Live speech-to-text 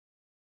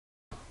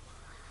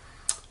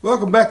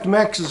Welcome back to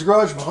Max's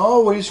Garage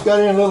Mahal. We just got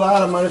in a little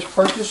item I just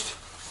purchased.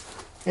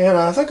 And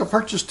I think I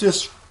purchased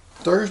this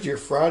Thursday or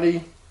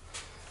Friday,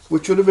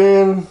 which would have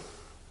been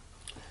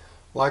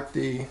like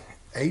the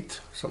 8th,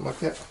 something like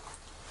that.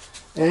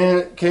 And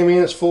it came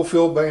in, it's full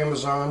filled by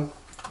Amazon.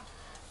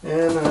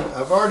 And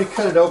I've already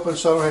cut it open,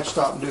 so I don't have to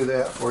stop and do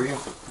that for you.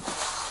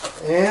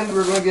 And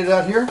we're going to get it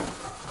out here,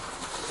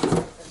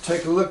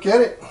 take a look at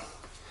it.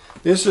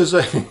 This is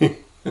a...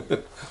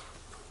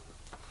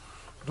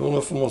 I don't know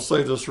if I'm going to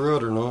say this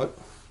right or not.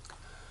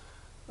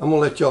 I'm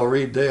going to let y'all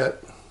read that.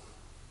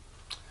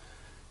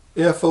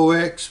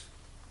 Foxpeed.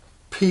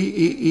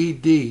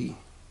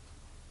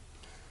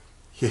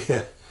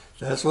 Yeah,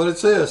 that's what it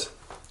says.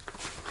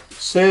 It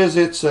says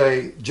it's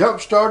a jump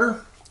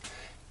starter,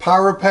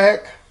 power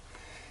pack,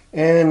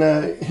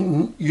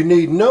 and you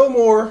need no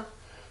more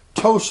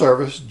tow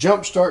service.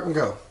 Jump, start, and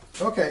go.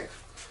 Okay.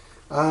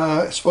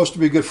 It's supposed to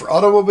be good for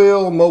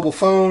automobile, mobile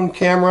phone,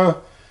 camera,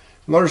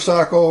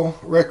 motorcycle,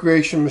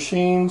 recreation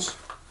machines.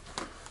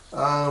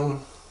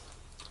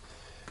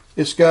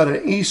 It's got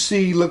an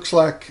EC, looks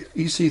like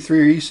EC3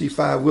 or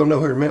EC5. We'll know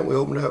here in a minute we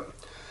open it up.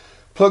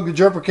 Plug the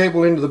jumper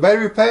cable into the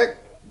battery pack.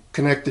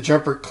 Connect the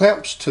jumper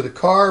clamps to the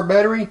car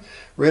battery.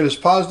 Red is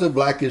positive,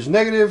 black is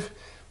negative.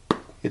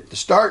 Hit the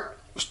start.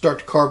 Start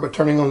the car by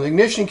turning on the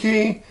ignition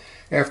key.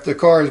 After the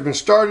car has been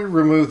started,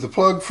 remove the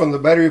plug from the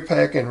battery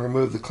pack and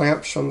remove the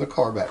clamps from the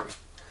car battery.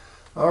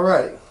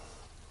 Alrighty.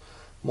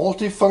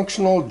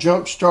 Multifunctional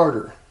jump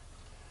starter.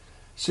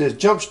 It says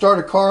jump start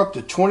a car up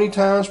to 20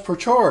 times per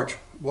charge.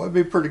 Boy, that'd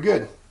be pretty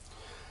good.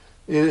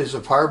 It is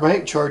a power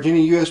bank. Charge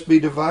any USB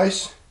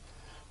device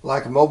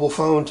like a mobile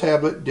phone,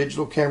 tablet,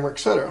 digital camera,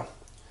 etc.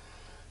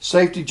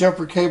 Safety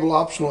jumper cable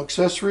optional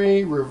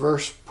accessory.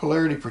 Reverse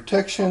polarity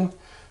protection.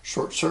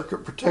 Short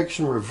circuit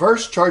protection.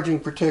 Reverse charging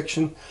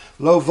protection.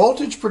 Low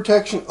voltage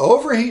protection.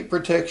 Overheat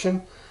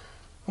protection.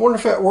 I wonder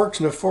if that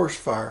works in a forest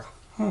fire.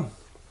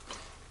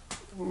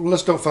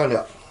 Let's go find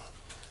out.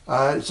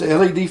 It's a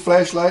LED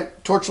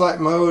flashlight, torchlight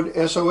mode,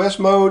 SOS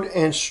mode,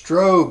 and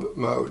strobe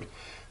mode.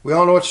 We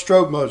all know what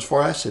strobe mode is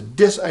for. That's to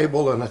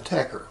disable an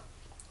attacker.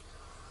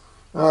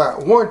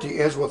 Alright, warranty.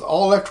 As with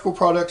all electrical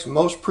products,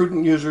 most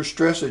prudent users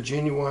stress a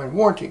genuine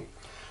warranty.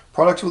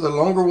 Products with a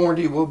longer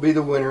warranty will be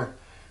the winner.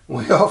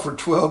 We offer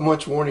 12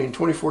 months warranty and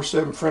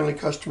 24/7 friendly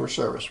customer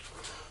service.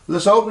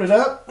 Let's open it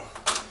up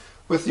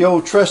with the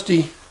old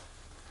trusty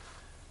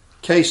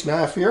case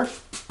knife here.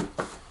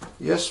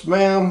 Yes,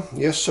 ma'am.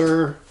 Yes,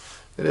 sir.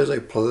 It is a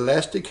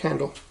plastic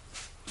handle.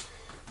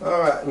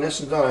 Alright, and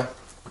this is not a,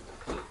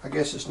 I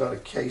guess it's not a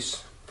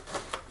case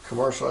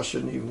commercial. I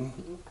shouldn't even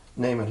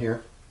name it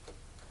here.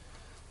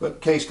 But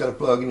case got a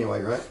plug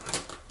anyway, right?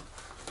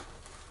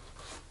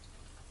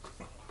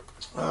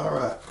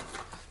 Alright.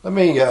 Let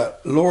me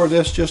lower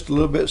this just a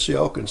little bit so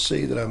y'all can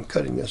see that I'm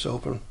cutting this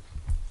open.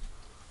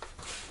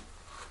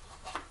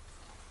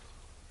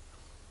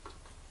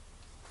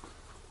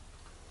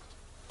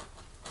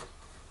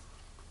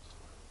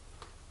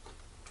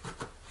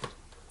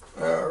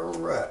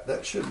 Alright,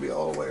 that should be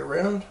all the way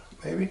around,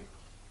 maybe.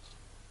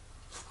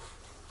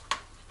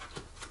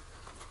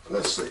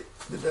 Let's see,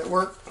 did that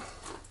work?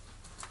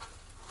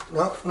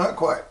 No, not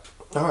quite.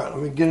 Alright,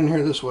 let me get in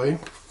here this way.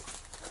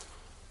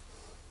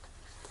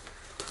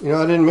 You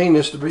know, I didn't mean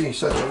this to be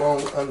such a long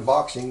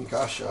unboxing.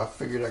 Gosh, I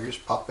figured I'd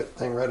just pop that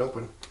thing right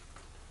open.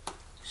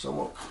 So I'm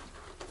going to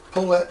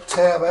pull that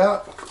tab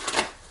out,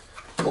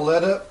 pull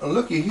that up, and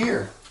looky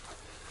here.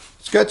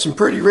 It's got some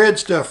pretty red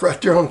stuff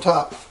right there on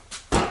top.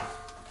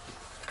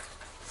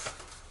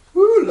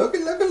 Woo, looky,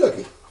 looky,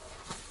 looky.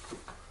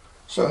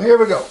 So here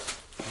we go.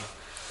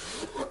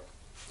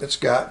 It's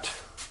got,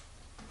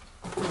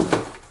 get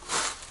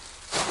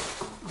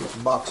the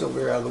box over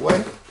here out of the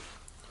way.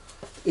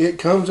 It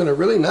comes in a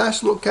really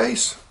nice little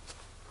case.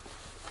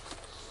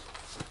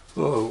 A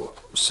little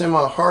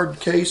semi-hard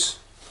case.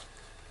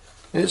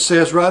 And it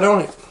says right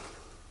on it.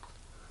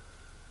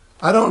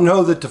 I don't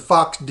know that the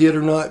Fox did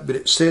or not, but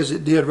it says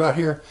it did right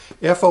here.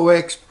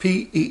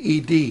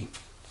 Foxpeed.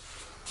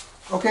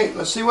 Okay,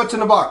 let's see what's in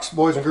the box,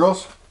 boys and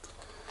girls.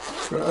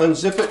 I'm going to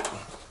unzip it.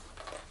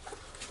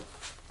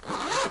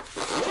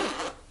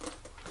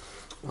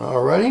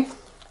 Alrighty.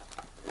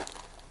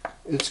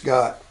 It's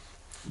got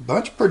a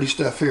bunch of pretty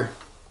stuff here.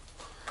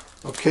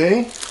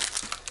 Okay.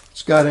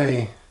 It's got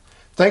a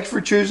thanks for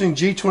choosing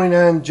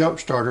G29 jump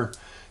starter.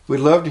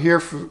 We'd love to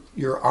hear from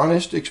your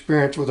honest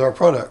experience with our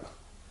product.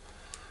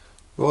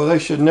 Well, they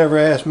should never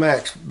ask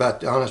Max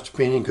about the honest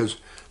opinion, because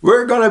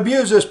we're going to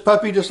abuse this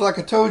puppy just like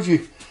I told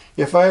you.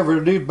 If I ever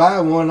do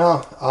buy one,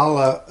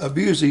 I'll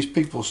abuse these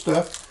people's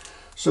stuff.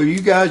 So you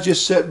guys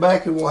just sit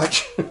back and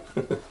watch.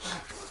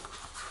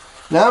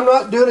 Now, I'm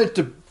not doing it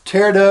to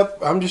tear it up.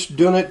 I'm just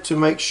doing it to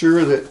make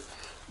sure that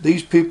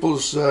these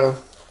people's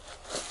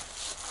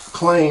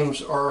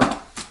claims are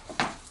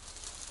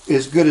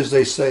as good as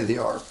they say they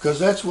are. Because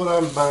that's what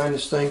I'm buying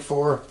this thing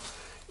for.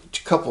 It's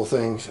a couple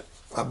things.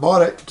 I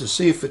bought it to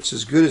see if it's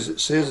as good as it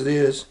says it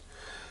is.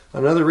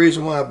 Another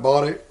reason why I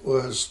bought it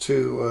was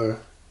to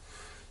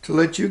to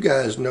let you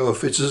guys know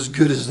if it's as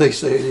good as they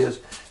say it is.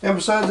 And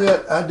besides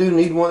that, I do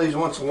need one of these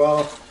once in a while.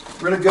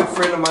 A really good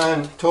friend of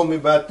mine told me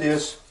about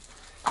this,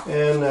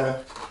 and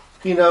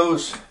he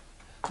knows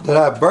that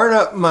I burn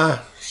up my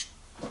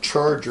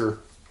charger.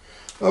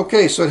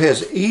 Okay, so it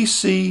has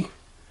EC5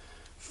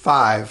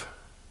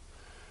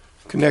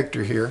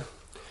 connector here,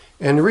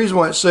 and the reason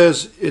why it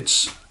says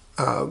it's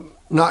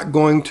not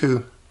going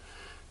to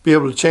be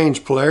able to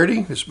change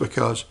polarity is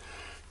because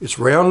it's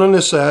round on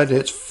this side and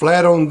it's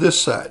flat on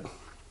this side.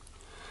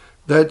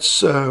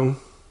 That's there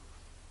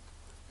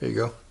you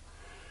go.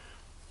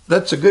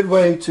 That's a good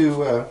way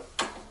to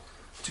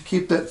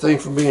keep that thing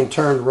from being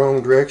turned the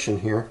wrong direction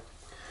here,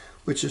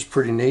 which is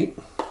pretty neat.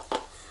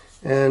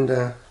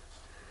 And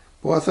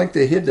boy, I think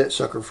they hid that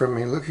sucker from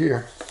me. Look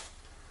here.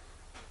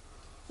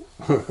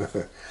 I'm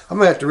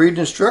gonna have to read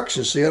the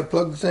instructions, see how to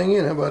plug the thing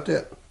in. How about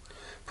that?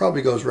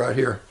 Probably goes right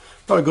here.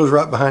 Probably goes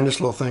right behind this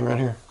little thing right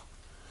here.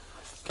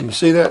 Can you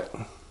see that?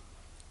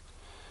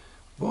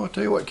 Boy, I'll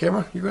tell you what,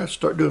 camera, you're gonna have to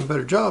start doing a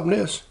better job than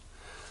this.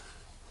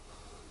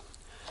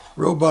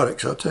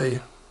 Robotics, I'll tell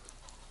you.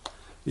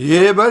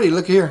 Yeah, buddy,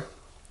 look here.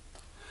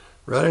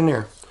 Right in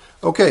there.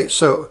 Okay,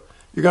 so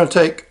you're gonna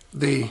take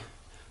the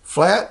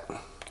flat,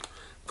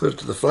 put it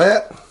to the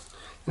flat,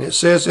 and it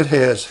says it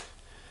has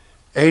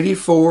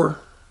 84%.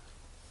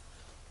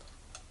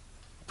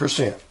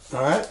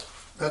 All right,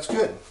 that's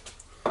good.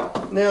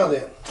 Now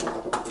then,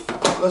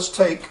 let's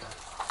take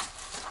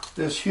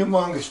this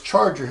humongous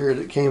charger here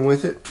that came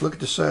with it. Look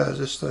at the size of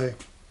this thing.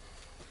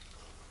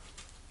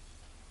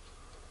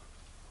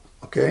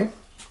 Okay,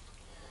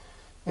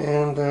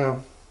 and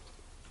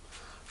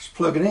just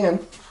plug it in.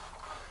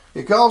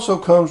 It also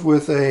comes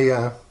with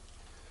a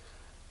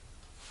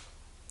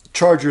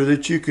charger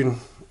that you can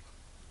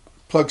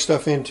plug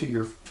stuff into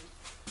your,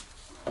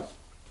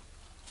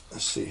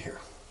 let's see here.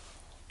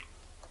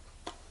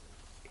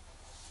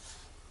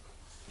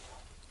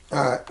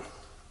 Alright,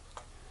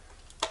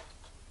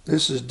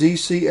 this is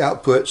DC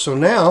output, so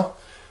now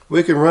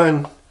we can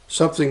run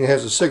something that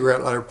has a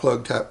cigarette lighter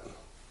plug type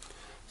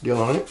deal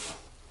on it,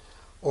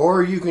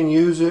 or you can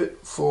use it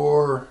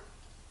for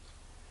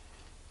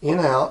in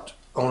out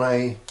on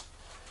a,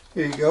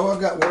 here you go, I've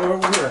got one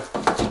over here.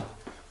 Let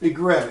me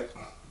grab it.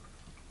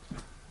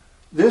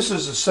 This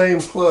is the same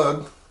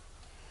plug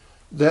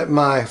that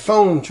my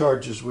phone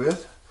charges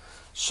with,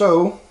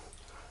 so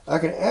I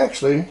can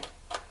actually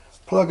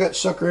plug that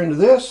sucker into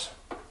this.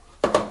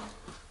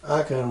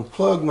 I can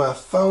plug my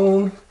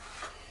phone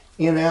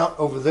in out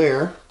over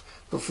there,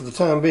 but for the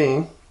time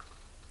being,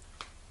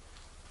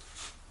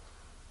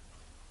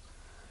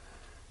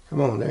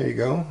 come on, there you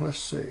go. Let's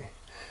see.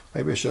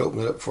 Maybe I should open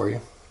it up for you.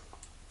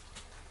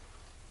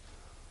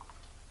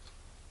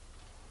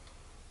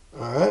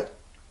 Alright,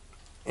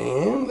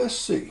 and let's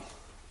see.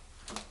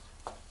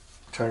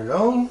 Turn it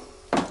on,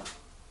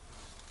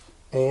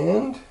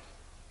 and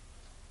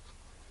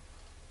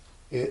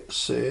it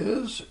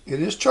says it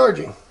is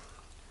charging.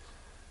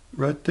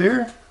 Right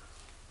there.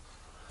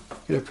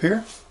 Get up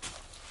here.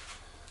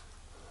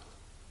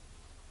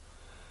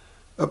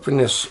 Up in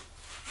this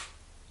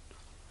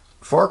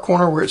far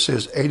corner where it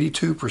says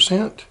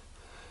 82%,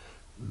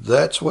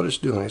 that's what it's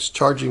doing. It's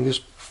charging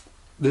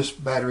this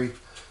battery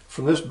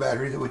from this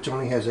battery, which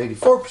only has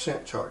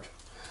 84% charge.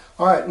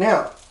 Alright,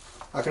 now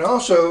I can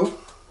also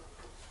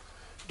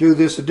do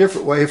this a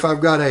different way. If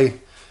I've got a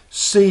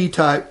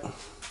C-type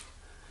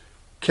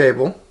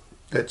cable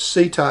that's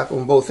C-type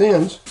on both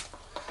ends,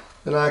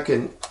 then I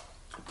can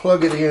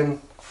plug it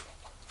in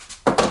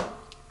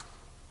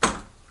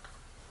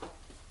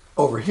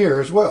over here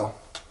as well,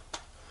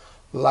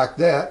 like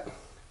that.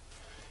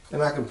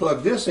 And I can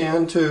plug this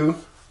into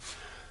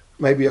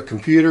maybe a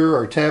computer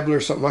or a tablet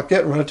or something like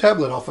that and run a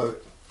tablet off of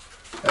it.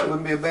 That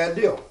wouldn't be a bad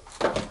deal.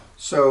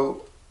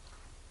 So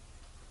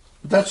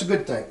that's a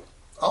good thing.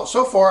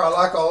 So far I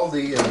like all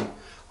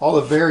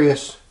the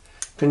various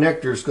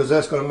connectors, because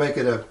that's going to make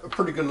it a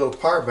pretty good little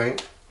power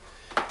bank,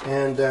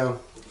 and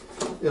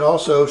it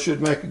also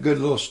should make a good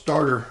little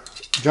starter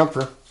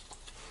jumper.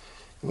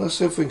 And let's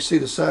see if we can see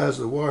the size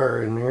of the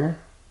wire in there.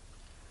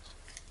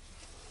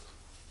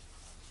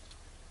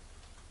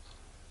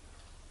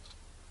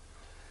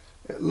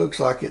 It looks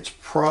like it's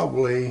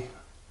probably,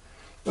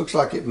 looks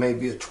like it may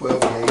be a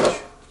 12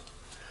 gauge.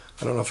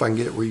 I don't know if I can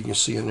get it where you can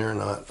see in there or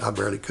not. I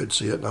barely could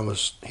see it, and I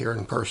was here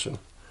in person.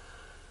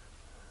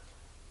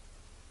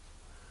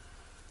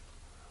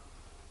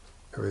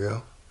 There we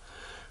go.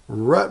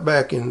 Right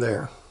back in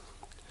there.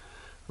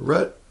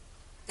 Right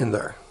in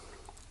there.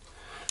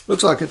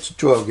 Looks like it's a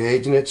 12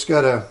 gauge, and it's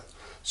got a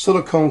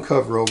silicone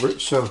cover over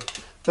it, so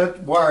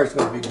that wire is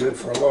going to be good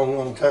for a long,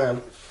 long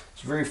time.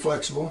 It's very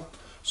flexible.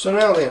 So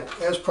now then,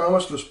 as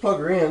promised, let's plug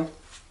her in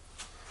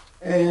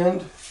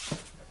and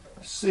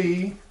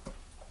see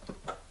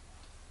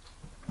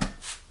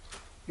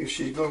if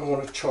she's going to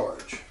want to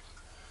charge.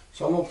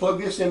 So I'm going to plug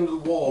this into the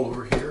wall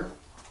over here.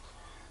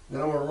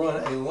 Then I'm going to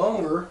run a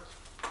longer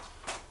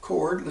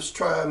cord. Let's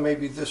try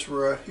maybe this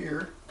right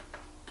here.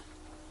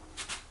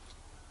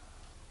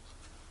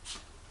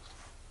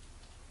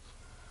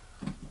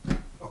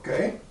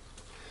 Okay.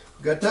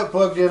 Got that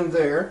plugged in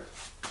there.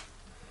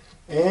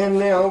 And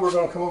now we're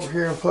going to come over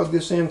here and plug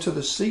this into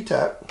the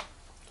C-type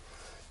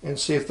and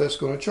see if that's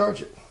going to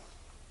charge it.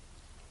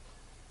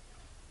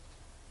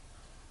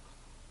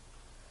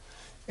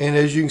 And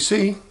as you can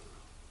see,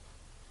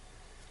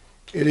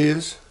 it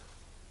is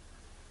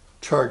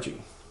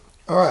charging.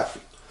 All right,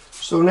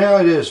 so now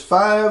it is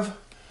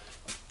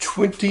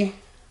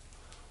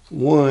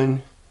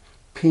 5:21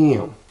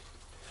 p.m.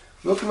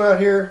 We'll come out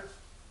here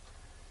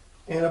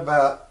in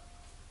about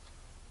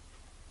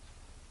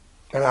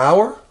an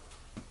hour.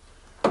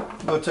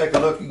 We'll take a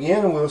look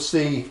again and we'll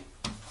see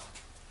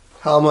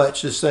how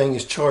much this thing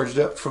is charged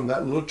up from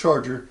that little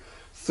charger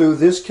through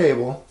this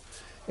cable.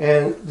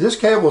 And this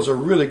cable is a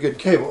really good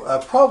cable.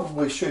 I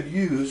probably should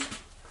use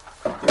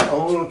the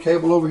own little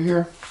cable over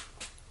here,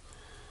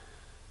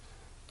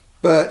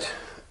 but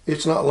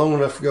it's not long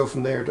enough to go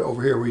from there to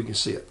over here where you can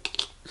see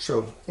it.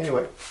 So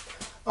anyway,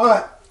 all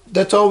right,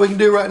 that's all we can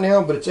do right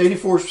now, but it's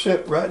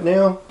 84% right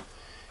now.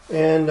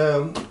 And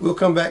we'll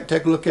come back and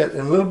take a look at it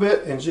in a little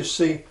bit and just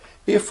see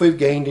if we've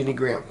gained any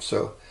ground.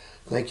 So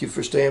thank you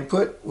for staying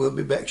put. We'll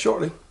be back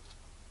shortly.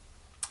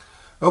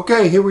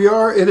 Okay, here we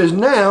are. It is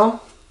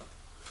now,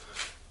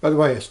 by the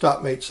way, I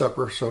stopped made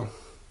supper, so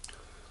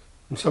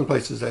in some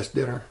places that's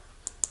dinner.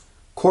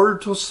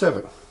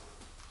 6:45.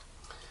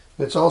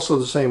 It's also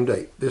the same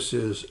date. This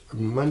is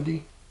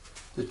Monday,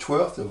 the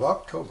 12th of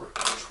October,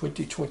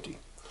 2020.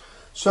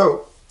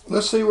 So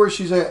let's see where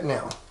she's at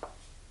now.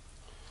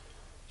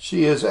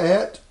 She is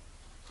at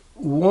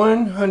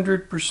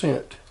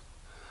 100%.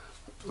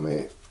 Let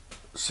me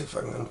see if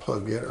I can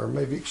unplug it or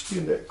maybe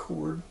extend that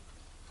cord.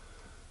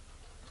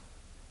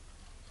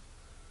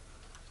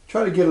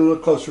 Try to get a little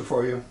closer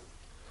for you.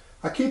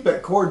 I keep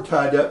that cord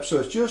tied up so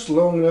it's just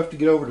long enough to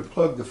get over to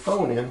plug the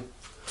phone in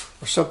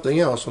or something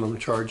else when I'm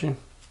charging.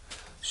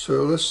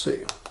 So let's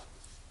see.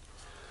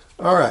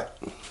 All right.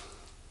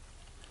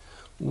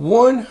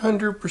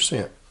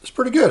 100%. It's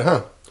pretty good,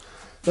 huh?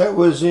 That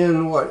was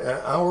in, what,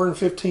 an hour and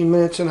 15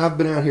 minutes, and I've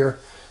been out here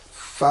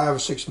 5 or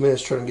 6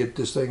 minutes trying to get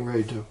this thing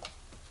ready to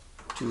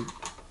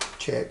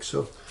check.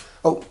 So,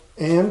 oh,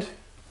 and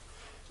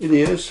it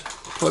is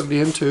plugged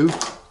into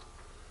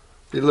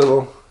the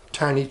little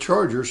tiny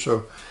charger,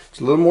 so it's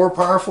a little more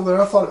powerful than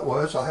I thought it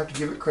was. I'll have to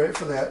give it credit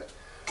for that.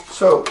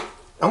 So,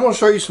 I'm going to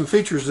show you some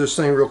features of this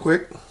thing real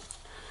quick.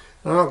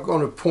 And I'm going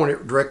to point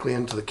it directly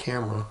into the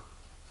camera.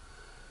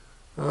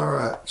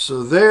 Alright,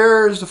 so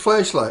there's the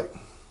flashlight.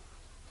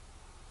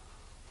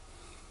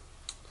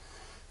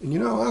 And you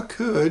know, I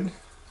could,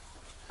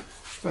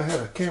 if I had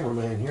a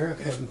cameraman here, I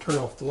could have him turn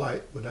off the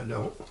light, but I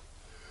don't.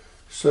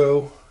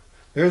 So,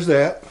 there's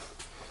that.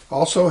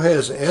 Also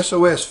has an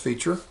SOS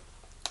feature.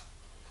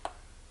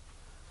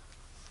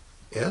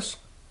 S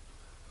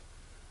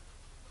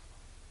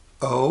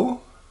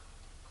O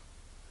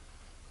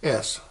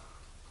S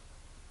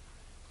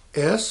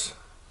S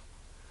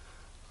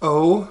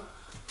O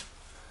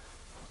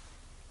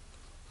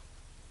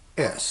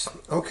S.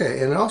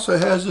 Okay, and it also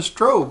has a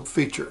strobe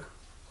feature.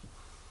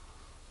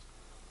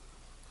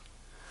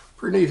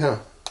 Pretty neat, huh?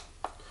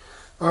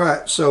 All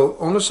right, so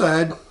on the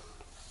side,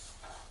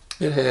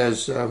 it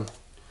has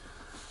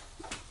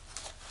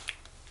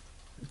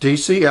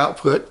DC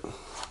output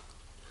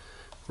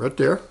right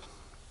there.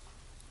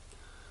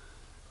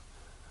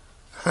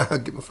 I'll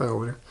get my phone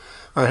over there.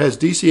 All right, it has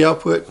DC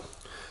output,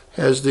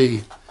 has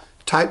the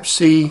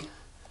Type-C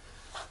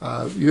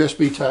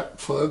USB type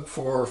plug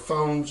for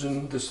phones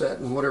and this, that,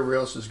 and whatever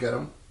else has got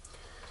them.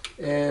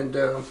 And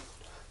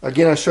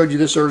again, I showed you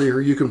this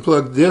earlier. You can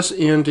plug this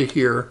into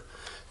here.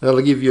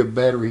 That'll give you a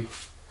battery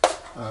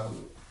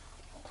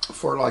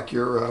for like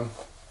your, I'll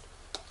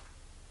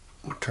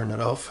turn that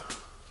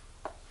off.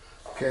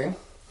 Okay.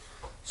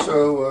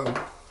 So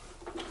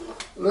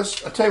I'll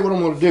tell you what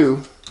I'm going to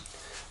do.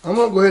 I'm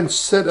going to go ahead and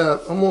set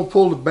up, I'm going to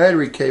pull the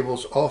battery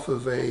cables off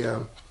of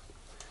a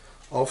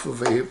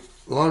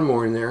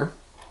lawnmower in there.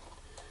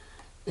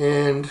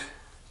 And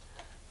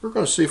we're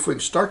going to see if we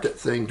can start that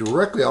thing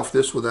directly off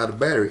this without a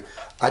battery.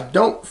 I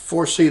don't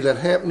foresee that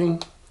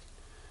happening,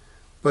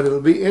 but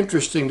it'll be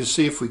interesting to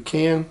see if we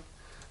can.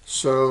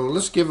 So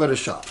let's give it a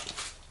shot.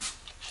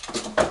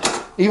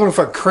 Even if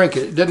I crank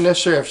it, it doesn't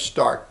necessarily have to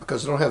start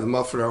because I don't have the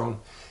muffler on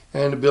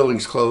and the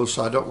building's closed,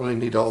 so I don't really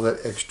need all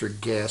that extra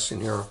gas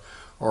in here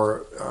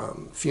or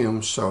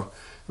fumes. So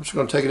I'm just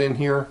going to take it in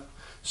here,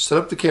 set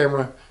up the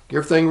camera, get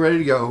everything ready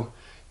to go.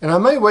 And I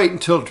may wait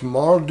until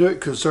tomorrow to do it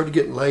because it started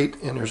getting late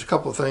and there's a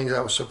couple of things I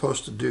was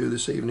supposed to do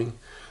this evening.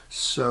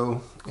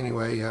 So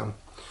anyway,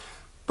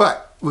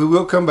 but we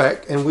will come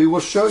back and we will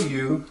show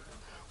you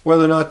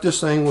whether or not this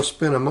thing will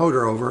spin a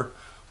motor over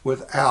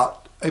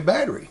without a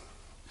battery.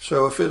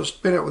 So if it'll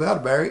spin it without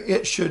a battery,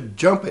 it should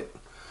jump it.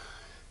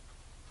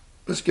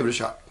 Let's give it a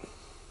shot.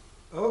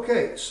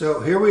 Okay,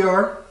 so here we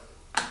are.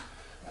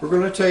 We're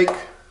going to take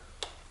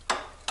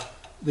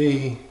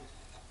the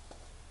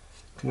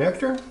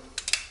connector,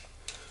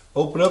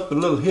 open up the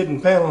little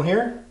hidden panel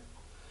here.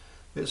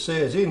 It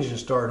says engine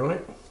start on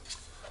it.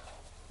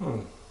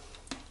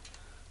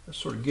 That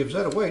sort of gives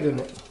that away, doesn't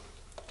it?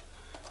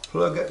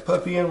 Plug that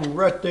puppy in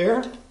right there.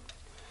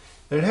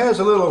 And it has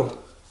a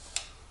little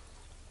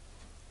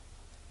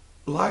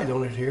light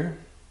on it here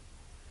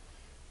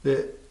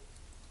that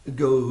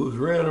goes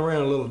round and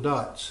around little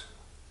dots.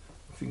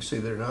 If you can see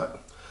that or not.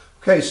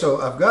 Okay, so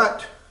I've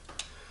got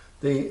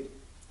the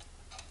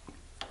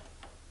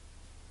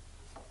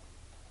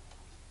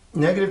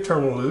negative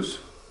terminal loose.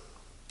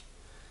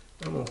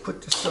 I'm going to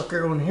put this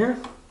sucker on here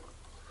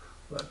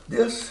like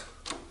this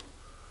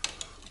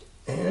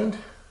and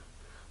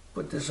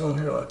put this on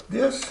here like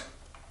this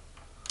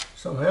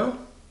somehow.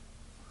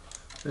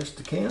 Best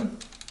I can.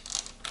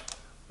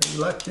 Maybe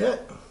like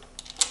that.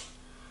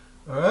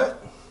 Alright.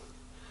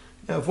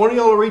 Now if one of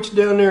y'all will reach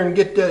down there and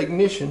get that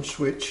ignition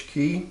switch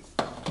key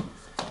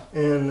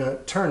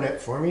and turn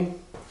that for me,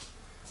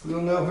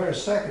 we'll know here in a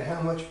second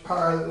how much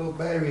power that little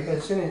battery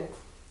has in it.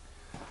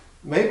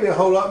 Maybe a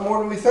whole lot more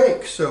than we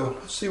think, so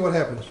let's see what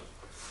happens.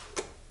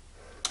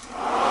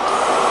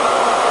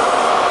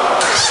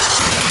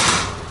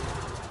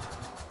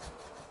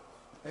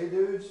 Hey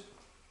dudes,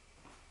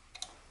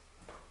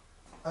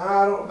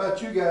 I don't know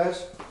about you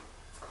guys,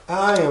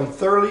 I am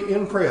thoroughly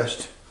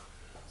impressed.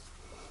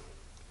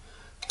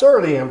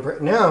 Thoroughly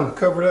impressed. Now I'm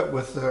covered up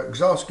with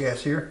exhaust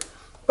gas here,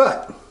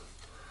 but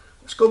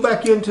let's go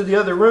back into the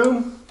other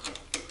room,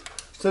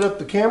 set up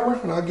the camera,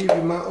 and I'll give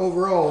you my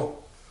overall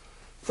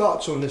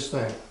thoughts on this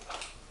thing.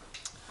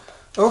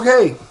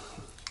 Okay,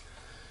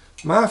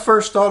 my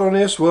first thought on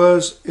this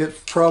was it's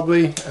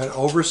probably an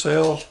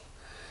oversell.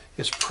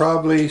 It's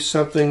probably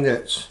something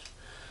that's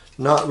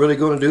not really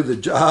going to do the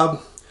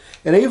job.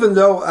 And even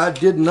though I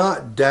did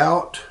not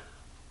doubt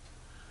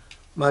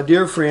my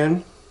dear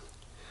friend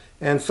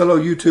and fellow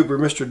YouTuber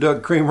Mr.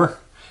 Doug Creamer,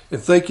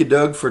 and thank you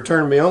Doug for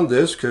turning me on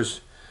this, because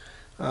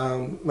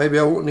maybe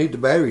I won't need the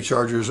battery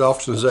charger as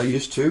often as I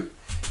used to.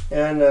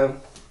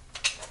 And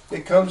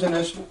it comes in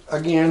this,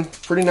 again,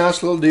 pretty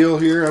nice little deal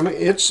here. I mean,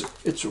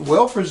 it's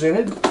well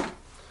presented,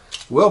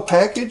 well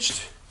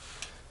packaged.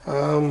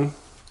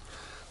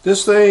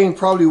 This thing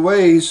probably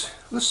weighs,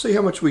 let's see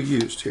how much we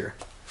used here.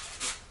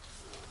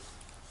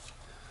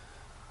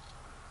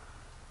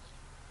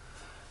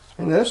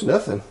 And that's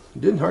nothing.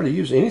 Didn't hardly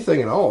use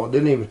anything at all. It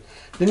didn't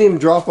even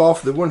drop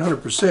off the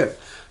 100%.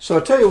 So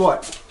I'll tell you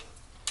what,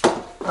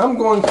 I'm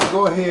going to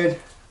go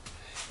ahead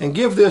and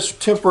give this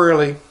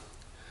temporarily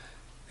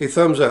a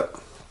thumbs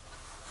up.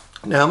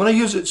 Now I'm going to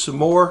use it some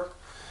more,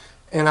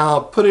 and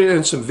I'll put it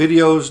in some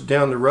videos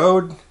down the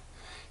road,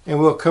 and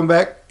we'll come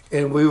back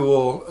and we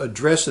will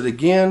address it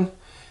again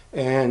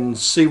and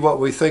see what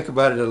we think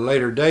about it at a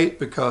later date,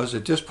 because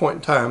at this point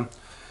in time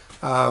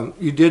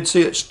you did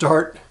see it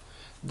start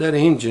that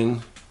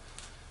engine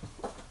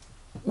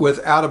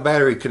without a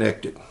battery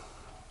connected.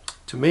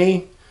 To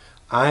me,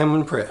 I am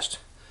impressed.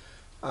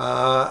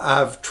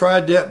 I've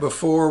tried that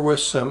before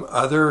with some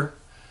other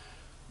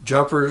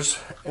jumpers,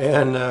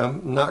 and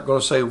I'm not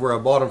going to say where I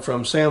bought them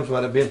from. Sam's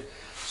might have been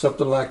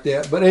something like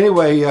that. But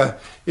anyway,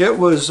 it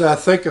was, I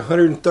think,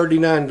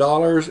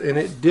 $139, and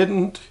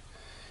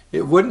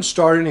it wouldn't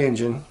start an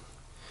engine.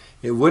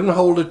 It wouldn't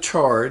hold a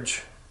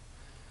charge.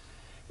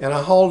 And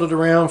I hauled it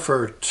around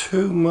for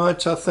 2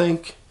 months, I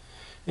think,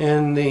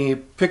 in the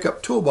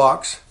pickup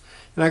toolbox.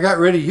 And I got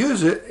ready to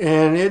use it,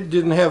 and it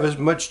didn't have as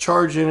much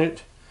charge in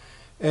it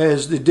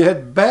as the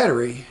dead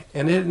battery,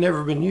 and it had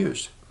never been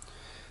used.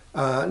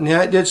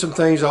 Now it did some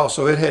things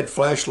also. It had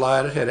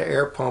flashlight, it had an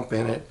air pump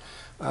in it,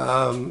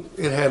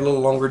 it had a little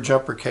longer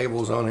jumper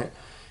cables on it,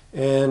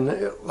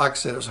 and like I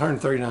said, it was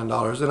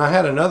 $139. And I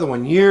had another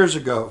one years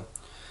ago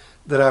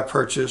that I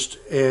purchased,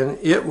 and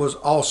it was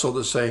also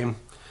the same.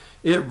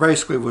 It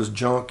basically was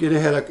junk. It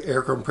had an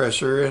air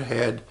compressor, it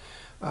had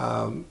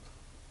 4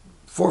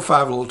 or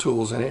 5 little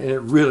tools in it, and it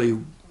really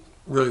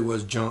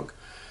was junk.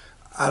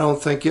 I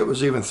don't think it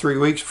was even 3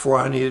 weeks before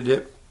I needed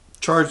it.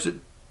 Charged it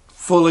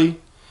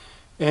fully,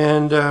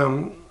 and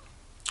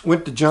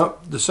went to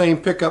jump the same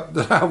pickup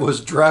that I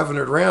was driving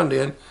it around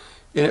in,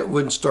 and it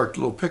wouldn't start the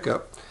little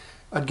pickup.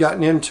 I'd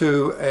gotten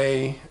into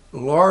a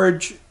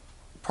large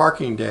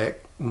parking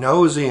deck,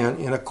 nose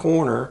in a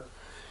corner,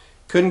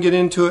 couldn't get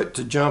into it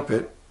to jump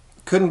it,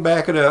 couldn't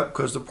back it up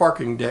because the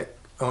parking deck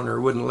owner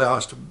wouldn't allow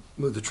us to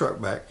move the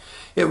truck back.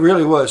 It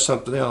really was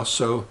something else.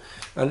 So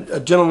a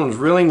gentleman was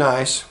really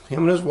nice,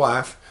 him and his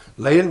wife,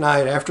 late at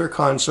night after a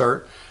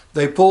concert,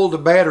 they pulled the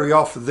battery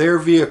off of their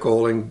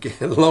vehicle and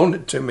loaned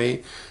it to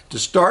me to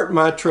start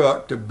my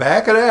truck, to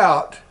back it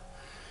out,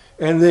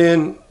 and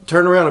then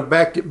turn around and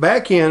backed it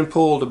back in,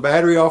 pulled the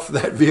battery off of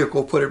that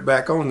vehicle, put it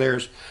back on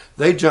theirs.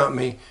 They jumped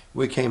me,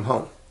 we came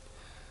home.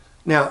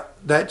 Now,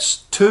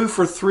 that's 2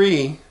 for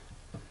 3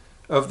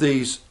 of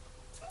these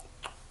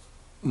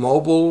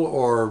mobile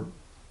or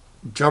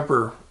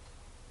jumper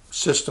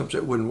systems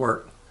that wouldn't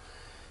work.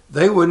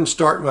 They wouldn't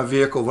start my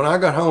vehicle. When I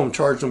got home,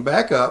 charged them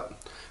back up,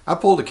 I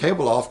pulled the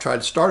cable off, tried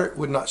to start it,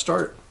 would not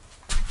start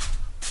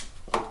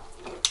it.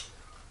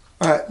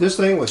 Alright, this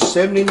thing was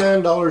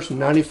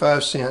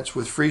 $79.95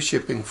 with free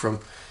shipping from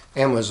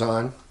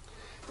Amazon,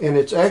 and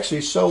it's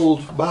actually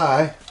sold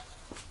by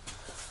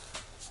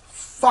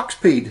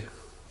Foxpeed.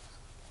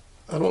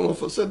 I don't know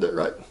if I said that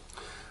right.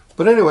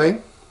 But anyway,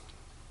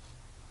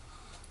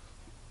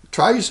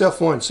 try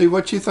yourself one. See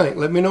what you think.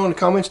 Let me know in the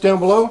comments down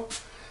below.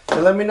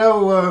 And let me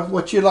know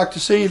what you'd like to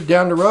see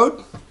down the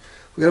road.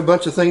 We got a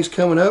bunch of things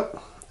coming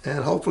up,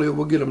 and hopefully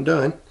we'll get them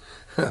done.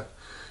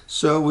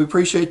 So we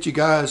appreciate you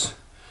guys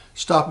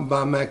stopping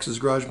by Max's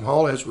Garage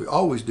Mahal, as we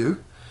always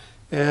do.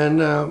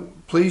 And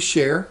please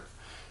share.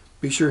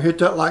 Be sure to hit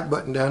that like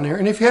button down there.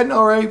 And if you hadn't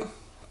already,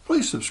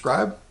 please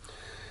subscribe.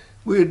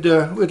 We'd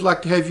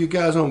like to have you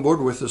guys on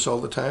board with us all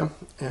the time.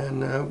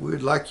 And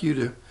we'd like you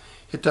to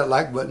hit that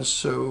like button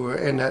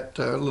and that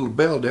little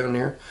bell down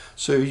there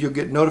so you'll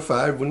get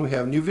notified when we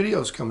have new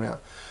videos coming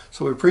out.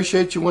 So we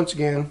appreciate you once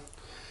again.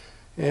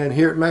 And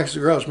here at Max's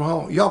Garage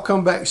Mahal, y'all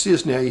come back and see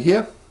us now, you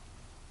hear?